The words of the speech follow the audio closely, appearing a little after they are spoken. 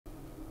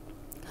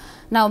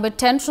Now, with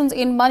tensions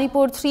in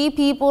Manipur, 3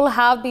 people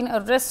have been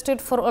arrested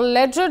for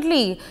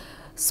allegedly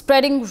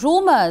spreading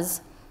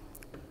rumours.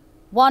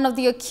 One of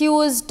the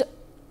accused,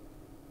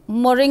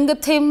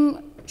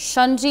 Moringathim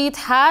Shanjit,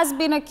 has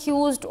been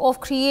accused of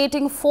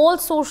creating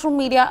false social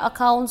media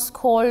accounts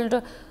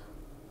called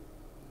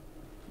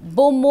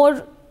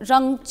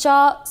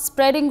Bomorangcha,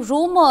 spreading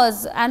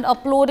rumours and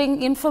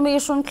uploading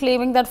information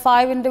claiming that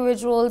 5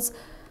 individuals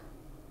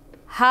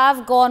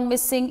have gone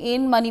missing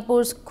in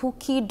Manipur's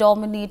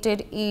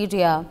Kuki-dominated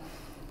area.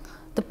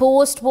 The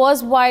post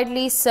was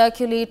widely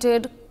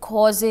circulated,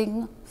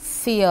 causing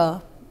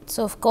fear.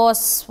 So, of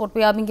course, what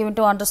we have been given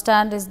to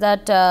understand is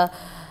that the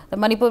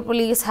Manipur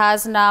police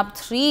has nabbed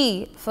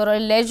 3 for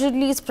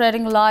allegedly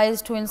spreading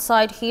lies to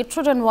incite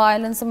hatred and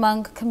violence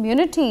among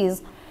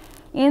communities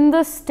in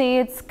the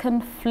state's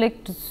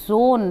conflict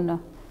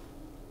zone.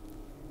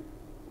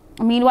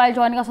 Meanwhile,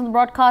 joining us on the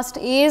broadcast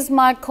is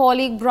my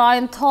colleague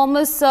Brian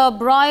Thomas.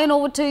 Brian,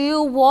 over to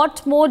you.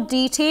 What more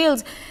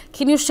details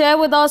can you share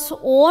with us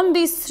on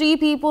these 3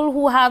 people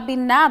who have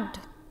been nabbed?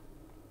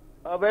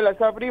 Well,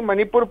 Asafri,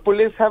 Manipur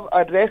police have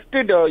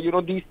arrested,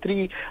 these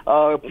 3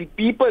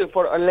 people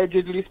for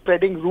allegedly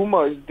spreading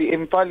rumours. The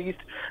Imphal East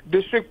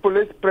District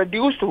Police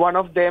produced one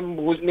of them,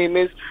 whose name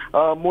is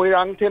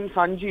Moirangthim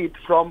Sanjit,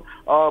 from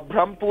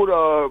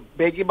Brahmpur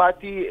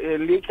Begibati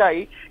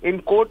Lekai,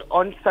 in court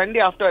on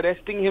Sunday after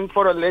arresting him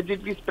for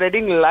allegedly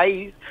spreading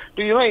lies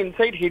to,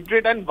 incite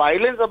hatred and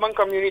violence among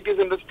communities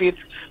in the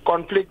state's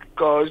conflict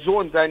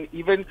zones. And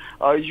even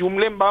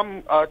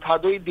Yumlembam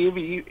Thadoi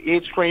Devi,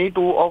 age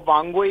 22, of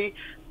Wangoi,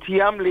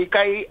 Thiam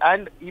Lekai,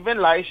 and even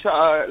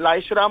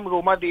Laishram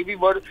Roma Devi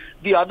were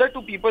the other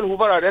 2 people who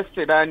were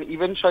arrested. And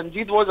even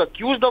Shanjit was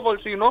accused of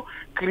also,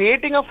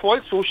 creating a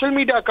false social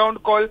media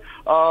account called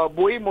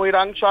Boi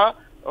Moirangcha,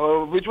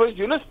 which was,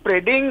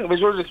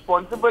 which was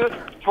responsible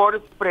for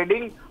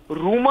spreading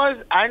rumors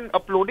and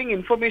uploading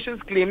information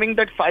claiming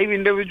that 5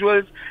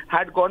 individuals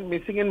had gone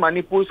missing in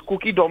Manipur's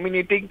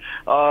Kuki-dominating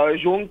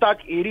Zhongtak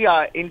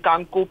area in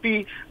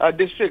Kangkopi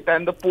district.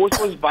 And the post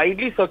was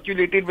widely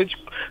circulated, which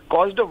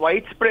caused a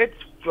widespread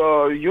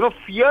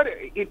fear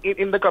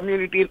in the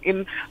community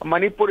in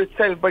Manipur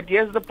itself. But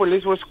yes, the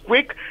police was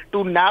quick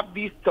to nab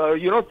these,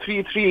 3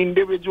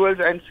 individuals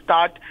and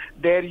start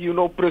their,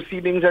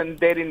 proceedings and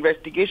their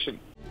investigation.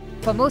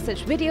 For more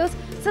such videos,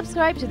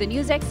 subscribe to the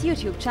NewsX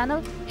YouTube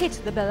channel, hit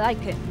the bell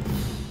icon.